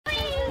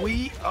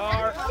We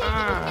are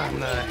on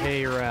the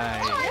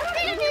hayride.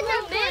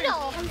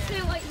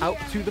 Out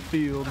to the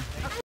field.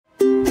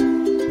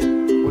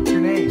 What's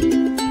your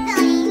name?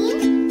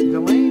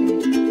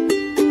 Delaney.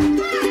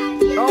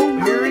 Oh,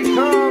 here he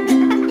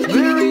comes.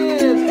 There he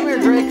is. Come here,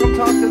 Greg. Come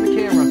talk to the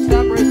camera.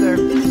 Stop right there.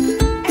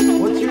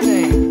 What's your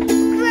name?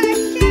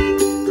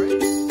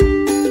 Great.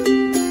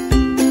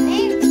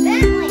 Name's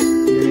Bentley.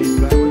 Your name's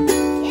Bentley?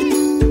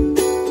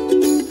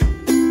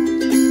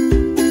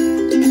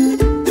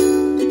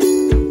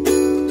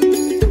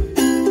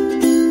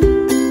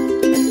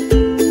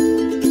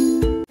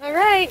 All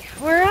right,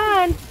 we're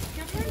on.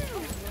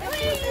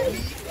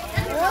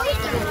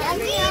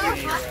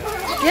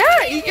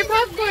 Yeah, eat your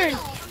popcorn.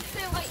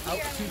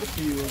 Out to the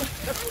field.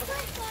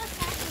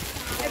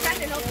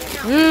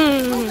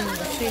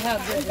 See how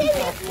good this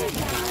popcorn.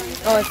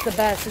 Oh, it's the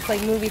best. It's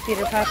like movie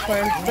theater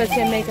popcorn, but it's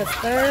gonna make us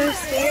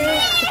thirsty.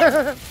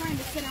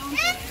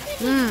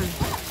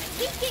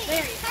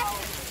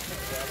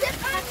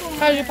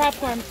 How's your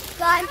popcorn?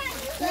 Good.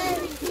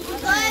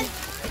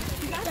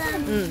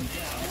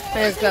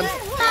 It is good.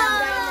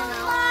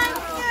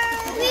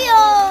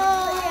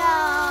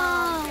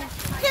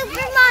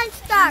 Super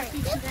Monster.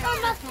 Super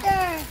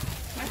Monster.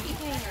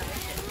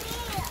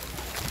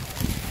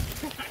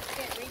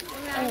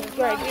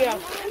 Greg, yeah.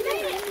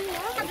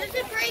 This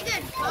is pretty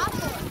good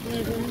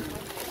popcorn.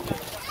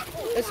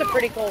 It's a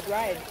pretty cold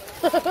ride.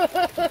 Oh,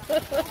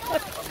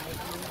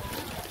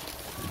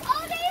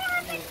 they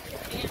have it.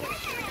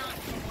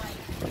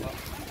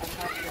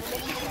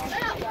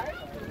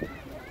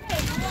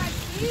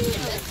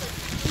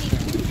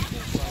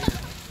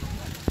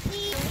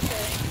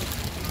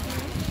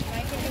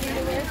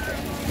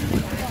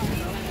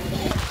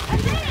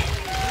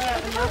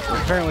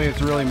 Apparently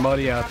it's really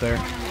muddy out there.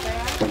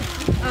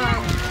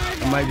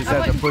 I might just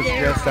have to push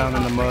Jess down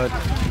in the mud.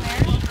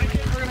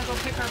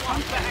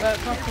 I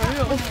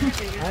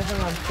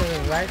think I'm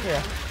sitting right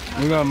here.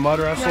 We're gonna mud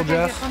wrestle,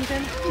 Jess.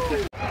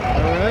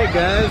 Alright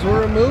guys,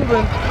 we're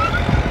moving.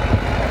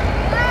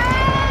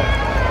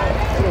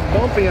 A little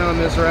bumpy on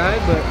this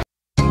ride, but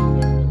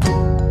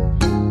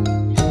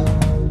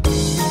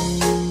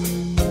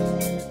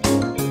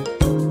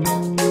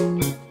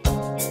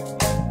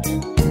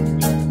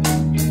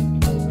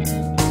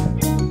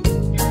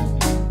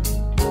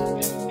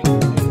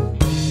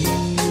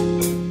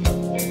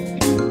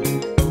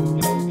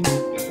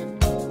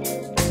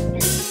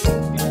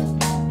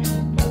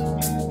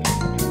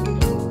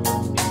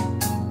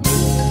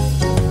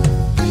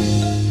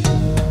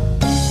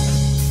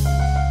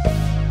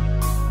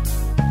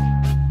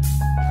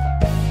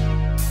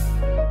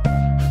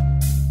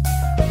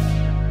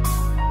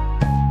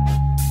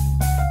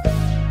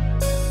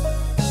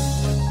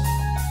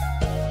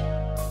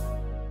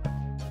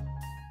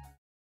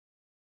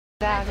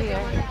Out here.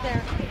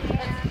 There.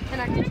 That's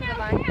connected to the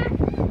line.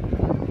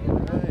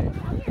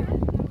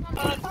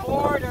 On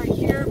board are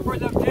here for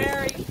the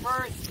very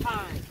first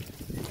time.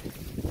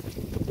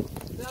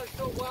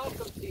 So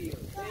welcome to you.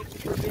 Thank you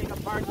for being a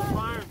part of the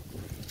farm.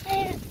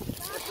 And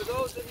for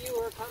those of you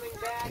who are coming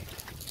back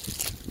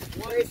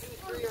 1, 2,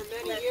 3, or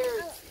many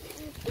years,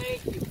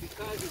 thank you,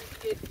 because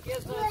it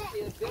gives us the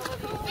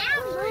ability,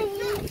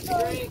 courage,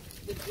 strength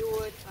to do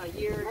it a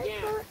year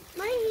again.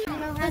 I don't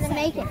know how to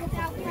make it.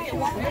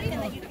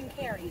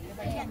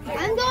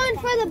 I'm going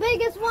for the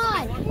biggest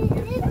one.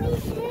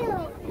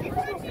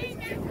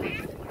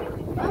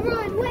 I'm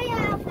going way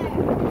out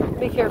there.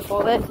 Be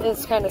careful, that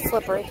is kind of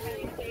slippery.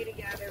 Stay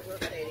together, we'll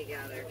stay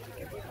together.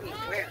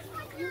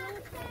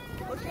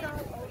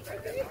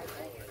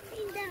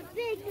 That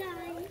big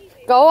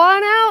guy. Go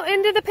on out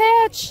into the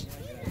patch.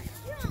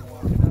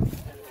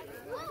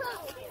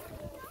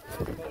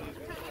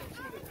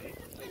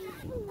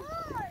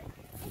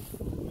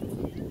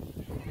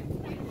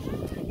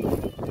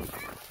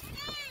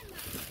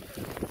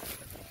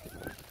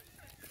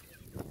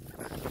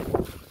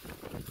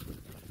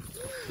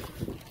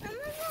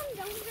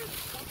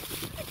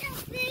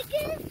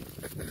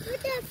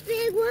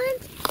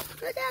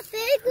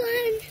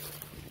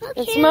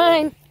 Okay. It's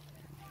mine.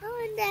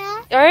 Oh, and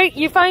that. All right,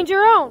 you find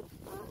your own.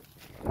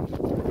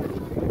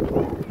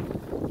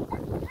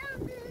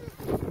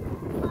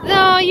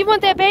 No, you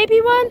want that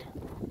baby one?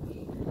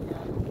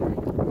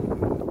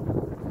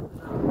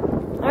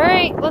 All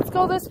right, let's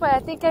go this way. I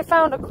think I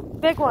found a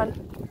big one.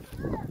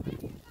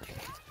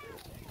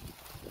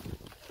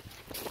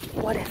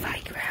 What if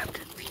I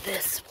grabbed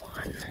this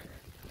one?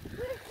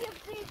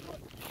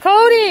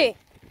 Cody!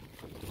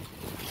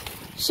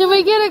 Should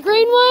we get a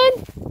green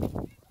one?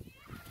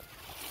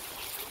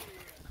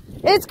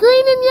 It's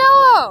green and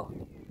yellow.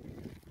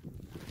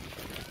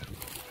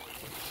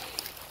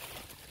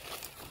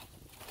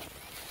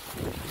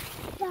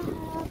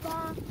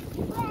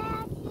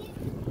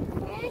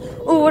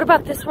 Oh, what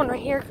about this one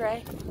right here,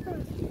 Gray?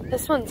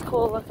 This one's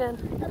cool looking.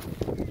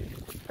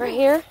 Right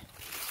here?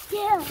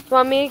 Yeah. You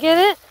want me to get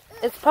it?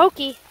 It's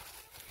Pokey.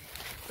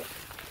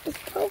 It's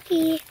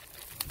Pokey.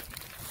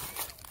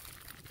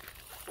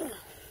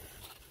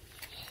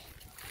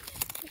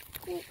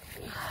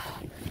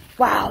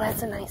 Wow,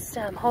 that's a nice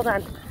stem. Hold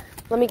on.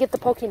 Let me get the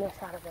pokiness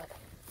out of it.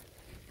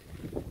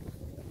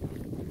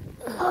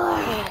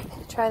 Alright,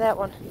 try that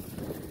one.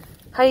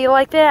 How do you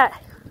like that?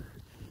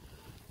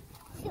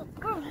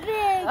 Super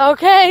big.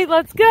 Okay,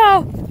 let's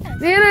go.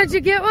 Nana, did you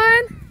get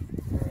one?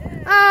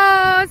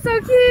 Oh, so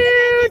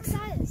cute.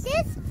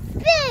 This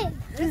big.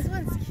 This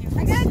one's cute.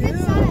 I got a good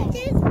size.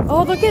 This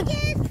Oh, look at.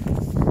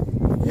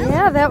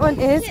 Yeah, that one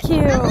is I'm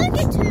gonna cute.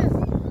 get two.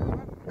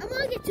 I'm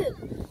gonna get two.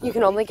 You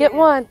can only get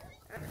one.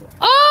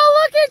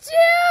 Oh, look at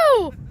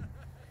you!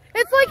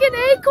 It's like an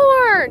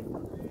acorn.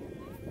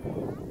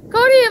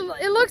 Cody,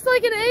 it looks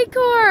like an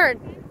acorn.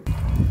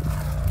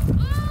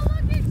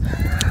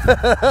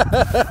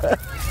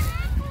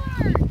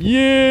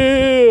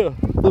 Yeah,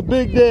 the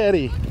Big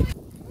Daddy. Can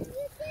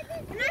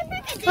I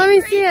pick a different? Let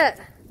me see it.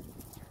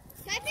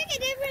 Can I pick a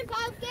different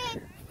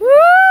pumpkin? Woo!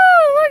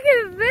 Look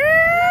at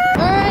this!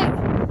 Alright,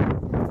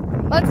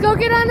 let's go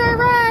get on our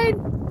ride.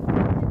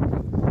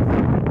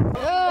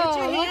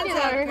 Oh, look at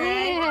our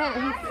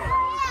hands.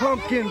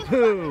 Pumpkin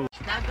poo.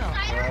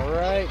 All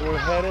right, we're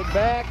headed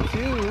back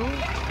to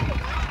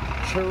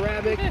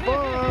Chesapeake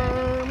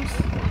Farms.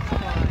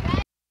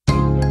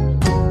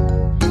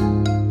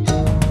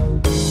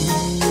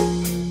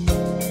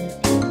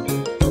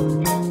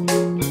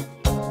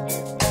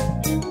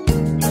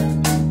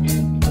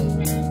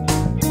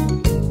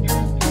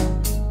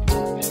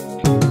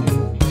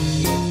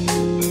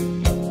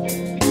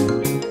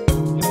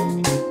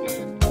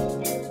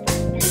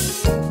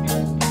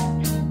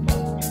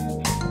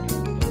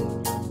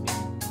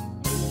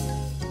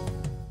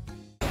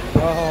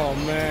 Oh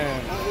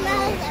man.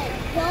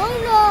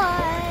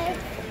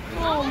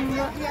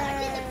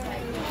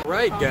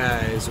 Right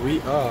guys,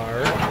 we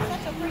are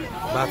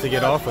about to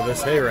get off of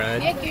this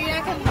hayride.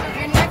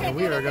 And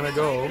we are gonna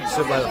go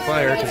sit by the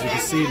fire because you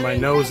can see my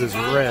nose is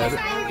red.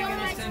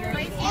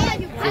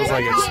 Feels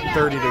like it's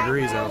 30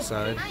 degrees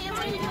outside.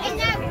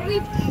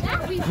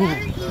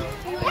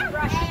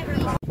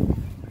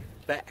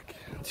 Back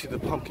to the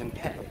pumpkin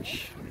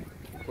patch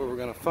where we're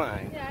gonna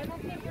find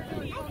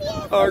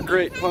our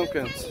great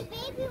pumpkins.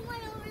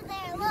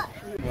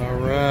 All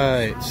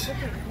right. What's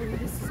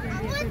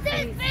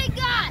that big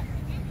guy?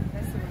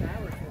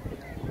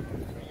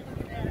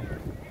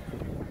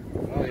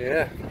 Oh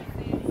yeah,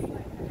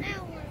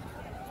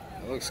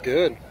 that looks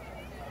good.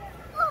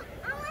 Oh,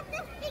 I want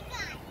this big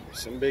guy.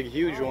 Some big,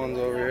 huge ones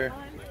over here.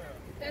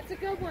 That's a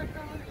good one,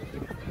 Colin.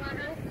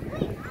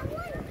 Wait,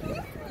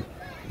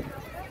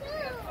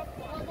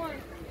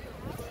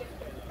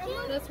 I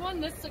want this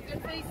one. This is a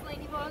good face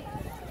ladybug.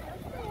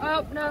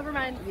 Oh, never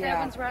mind. Yeah. That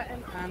one's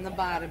rotten. On the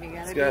bottom, you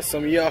gotta It's got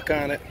some yuck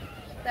on it.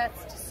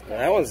 That's disgusting.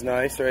 That one's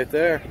nice right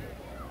there.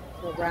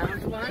 do the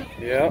round one.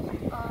 Yep.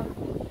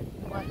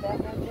 Want that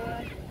one,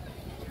 Dad?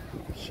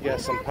 She got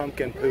some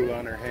pumpkin poo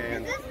on her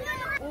hand.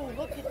 Oh,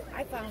 look at,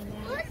 I found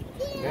that.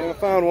 Yeah, I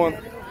found one.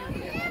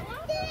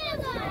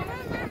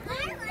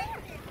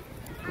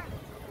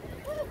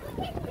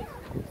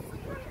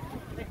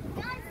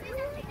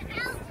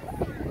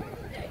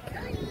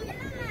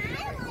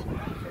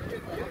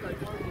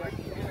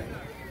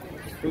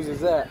 Whose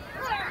is that?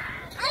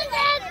 I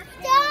got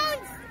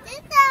stones.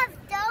 This has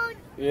stones.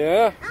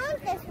 Yeah? I want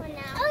this one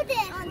now. Oh,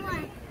 this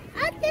one.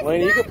 I want this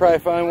Lane, you one. could probably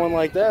find one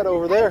like that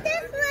over there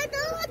This one.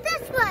 I want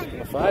this one. in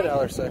the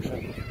 $5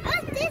 section. I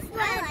want this one.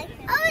 I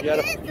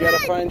want You gotta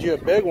find you a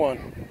big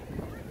one.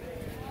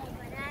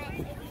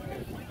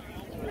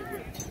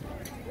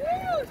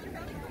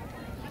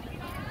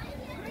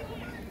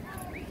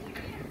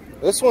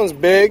 This one's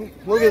big.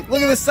 Look at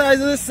the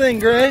size of this thing,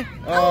 Gray.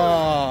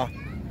 Oh.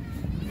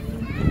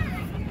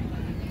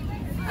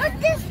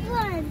 This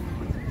one.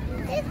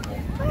 This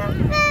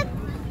perfect.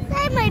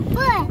 That's my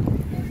butt.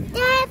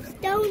 That's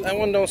stone. That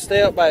one don't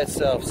stay up by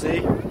itself, see?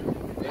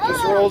 It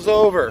just rolls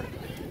over.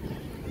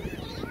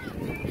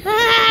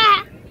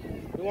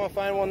 We want to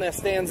find one that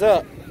stands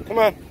up. Come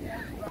on.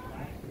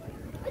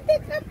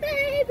 It's a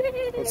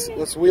baby.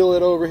 Let's wheel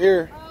it over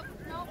here.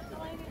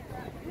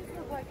 These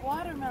look like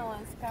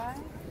watermelons, guys.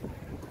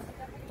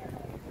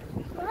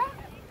 What?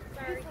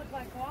 These look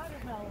like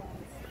watermelons.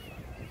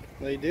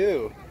 They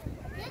do.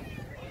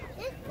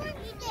 This one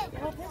you get.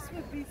 Oh, this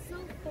would be so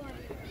fun.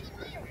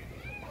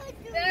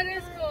 That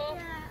is cool.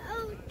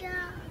 Oh,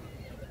 yeah.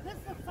 This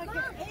looks like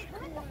an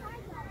acorn.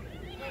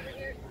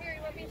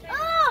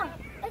 Oh!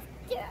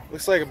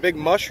 Looks like a big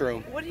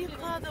mushroom. What do you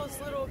call those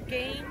little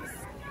games?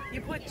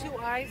 You put two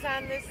eyes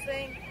on this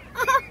thing?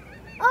 Is it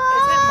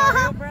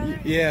Mario Brothers?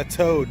 Yeah,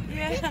 Toad.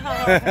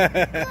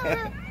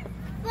 Yeah.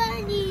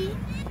 Funny.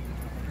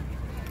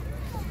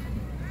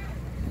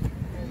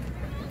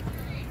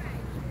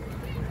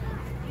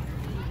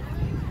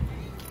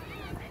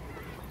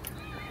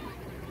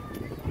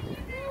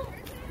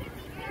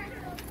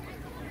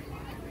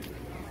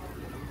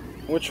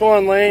 Which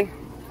one, Lane?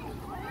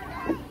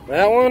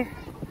 That one?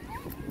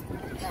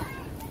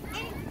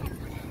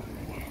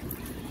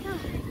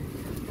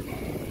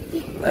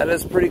 That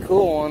is a pretty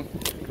cool one.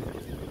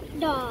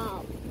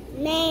 No,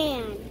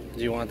 man.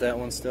 Do you want that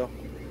one still?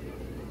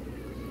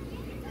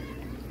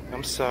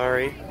 I'm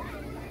sorry.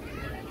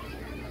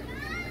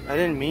 I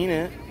didn't mean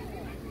it.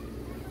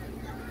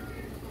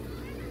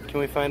 Can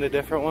we find a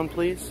different one,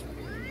 please?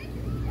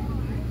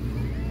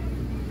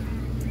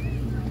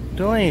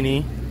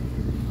 Delaney,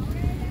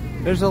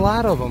 there's a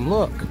lot of them,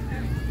 look.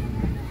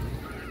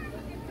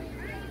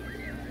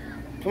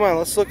 Come on,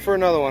 let's look for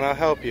another one. I'll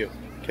help you,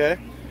 okay?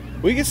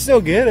 We can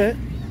still get it.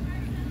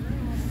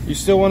 You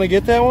still want to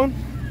get that one?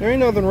 There ain't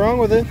nothing wrong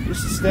with it.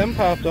 Just the stem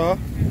popped off.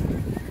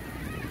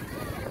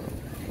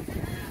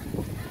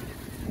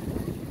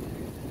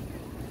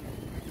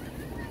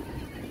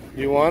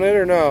 You want it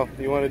or no?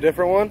 You want a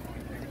different one?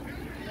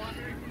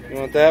 You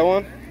want that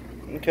one?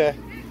 Okay.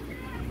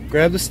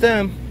 Grab the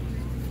stem.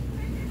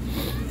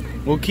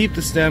 We'll keep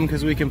the stem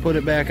because we can put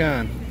it back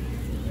on.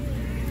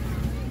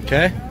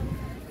 Okay?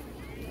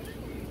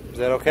 Is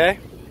that okay?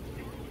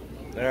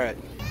 Alright.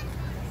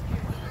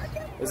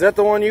 Is that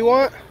the one you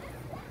want?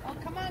 Oh,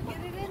 come on, get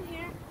it in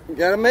here. You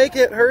gotta make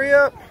it. Hurry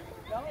up.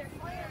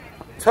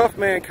 Tough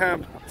man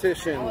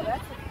competition. Oh,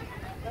 that's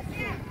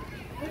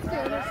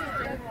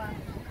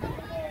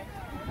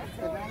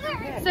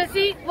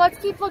Sissy, let's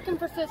keep looking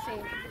for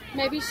Sissy.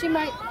 Maybe she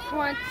might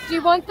want... Do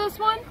you want this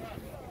one?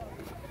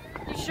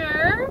 You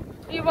sure?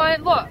 You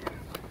want... Look,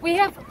 we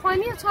have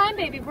plenty of time,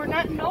 baby. We're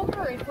not in no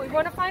hurry. If we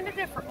want to find a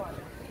different one.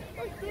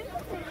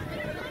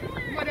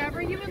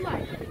 Whatever you would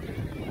like.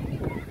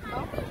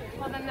 Oh,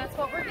 well, then that's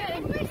what we're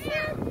getting.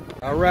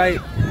 All right,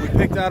 we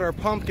picked out our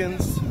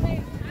pumpkins,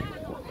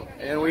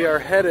 and we are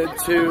headed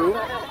to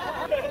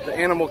the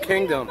animal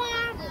kingdom,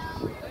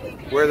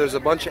 where there's a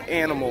bunch of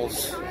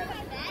animals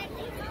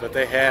that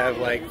they have,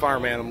 like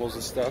farm animals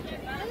and stuff.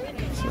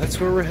 So that's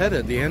where we're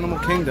headed, the animal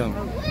kingdom.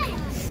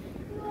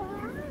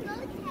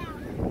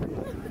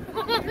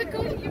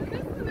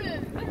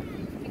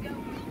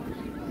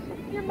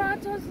 Your mom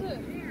does it.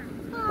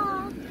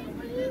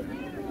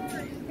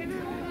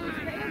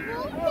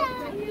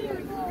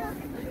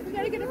 We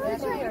gotta get a back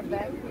picture. here,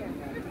 back here.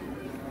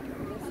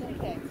 This is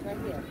thanks, right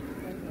here.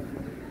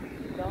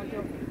 Right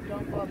here.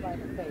 Don't go by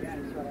the face,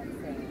 is what I'm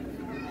saying.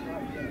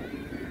 Right there.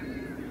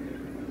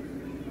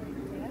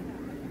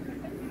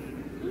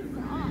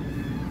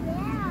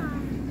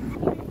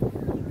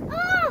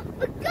 Oh,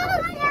 a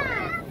goat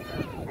house!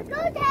 A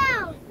goat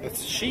house!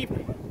 It's sheep.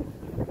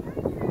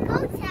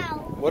 Goat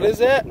house! What is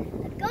that?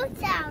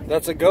 Goat house!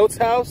 That's a goat's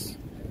house?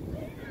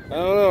 I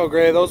don't know,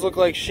 Gray. Those look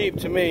like sheep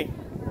to me.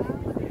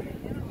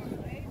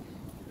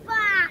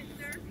 Box!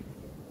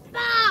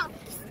 Box!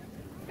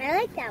 I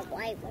like that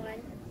white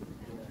one.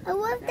 I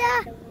love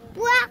the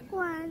black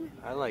one.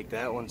 I like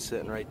that one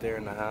sitting right there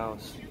in the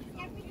house.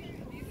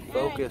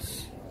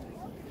 Focus.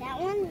 That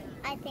one,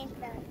 I think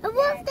so. I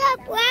love that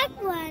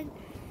black one.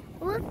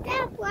 I love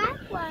that black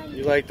one.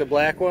 You like the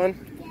black one?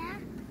 Yeah.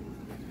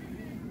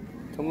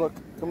 Come look.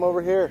 Come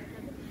over here.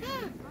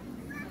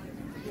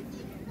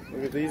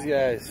 Look at these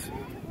guys.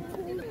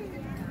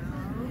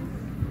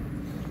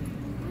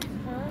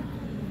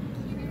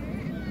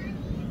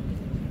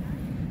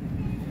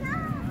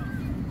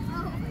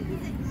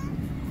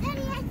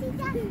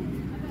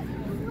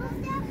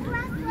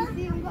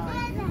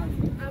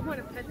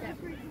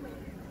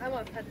 I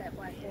want to pet that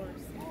black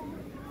horse.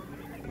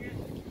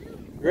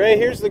 Gray,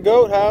 here's the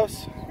goat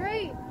house.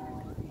 Great.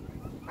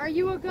 Are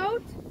you a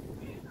goat?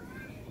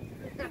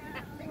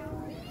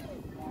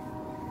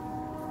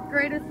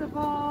 Greatest of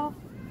all.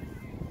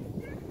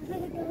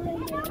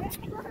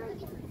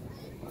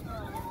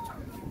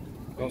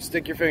 Don't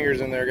stick your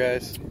fingers in there,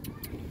 guys.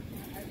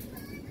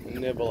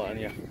 Nibble on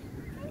you.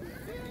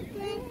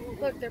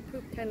 Look, their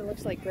poop kind of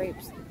looks like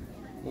grapes.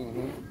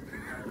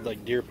 Mm-hmm.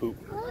 Like deer poop.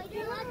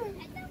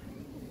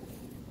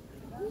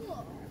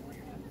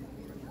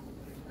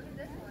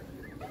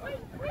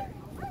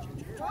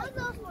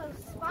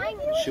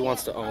 She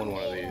wants to own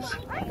one of these.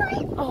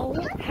 Oh,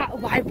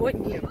 why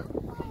wouldn't you?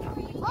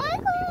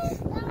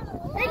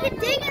 They could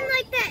dig in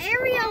like that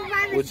area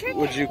around the chicken.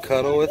 Would you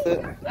cuddle with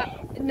it?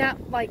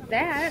 Not like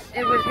that.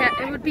 It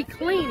would be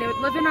clean. It would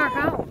live in our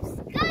house.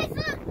 Guys,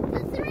 look! The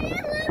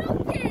 3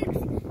 little pigs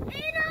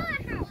in our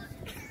house.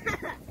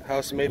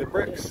 House made of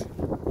bricks.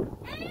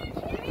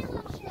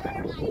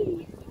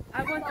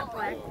 I want the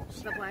black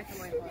and white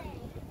one.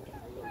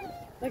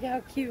 Look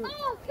how cute.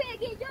 Oh,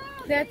 piggy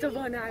dog! That's the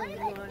one I would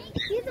want.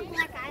 He's a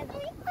black eye.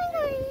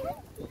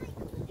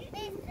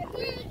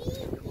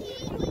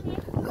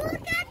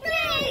 Look at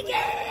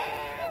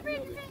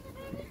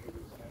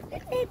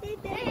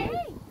Piggy!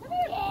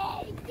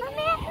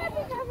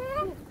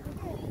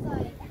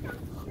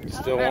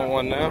 Still want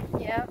one now?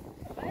 Yeah.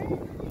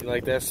 You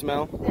like that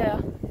smell? Yeah.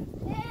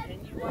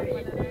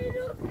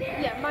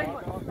 Yeah, mine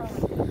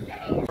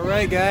wants. All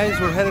right, guys,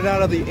 we're headed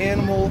out of the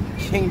animal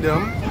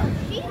kingdom.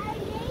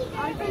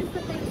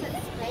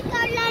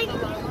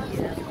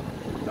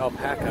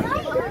 Alpaca.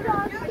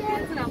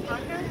 It's an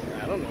alpaca.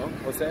 I don't know.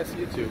 Let's ask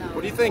you two.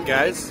 What do you think,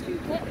 guys?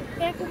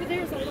 Back over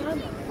there is a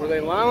llama. Were they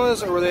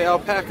llamas or were they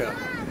alpaca?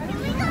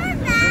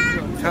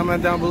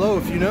 Comment down below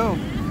if you know.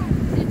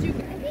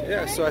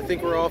 Yeah, so I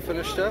think we're all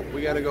finished up.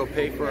 We got to go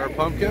pay for our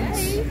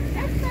pumpkins,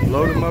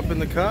 load them up in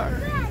the car,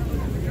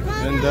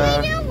 and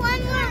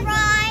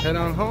head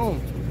on home.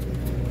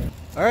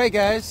 All right,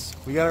 guys,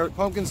 we got our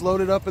pumpkins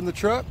loaded up in the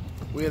truck.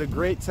 We had a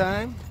great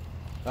time.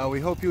 We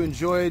hope you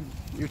enjoyed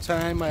your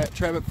time at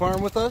Travitt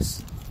Farm with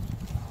us.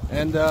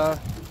 And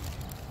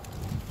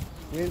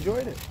we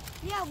enjoyed it.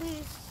 Yeah,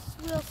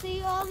 we'll see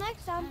you all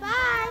next time.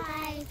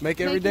 Bye.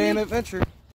 Make every day an adventure.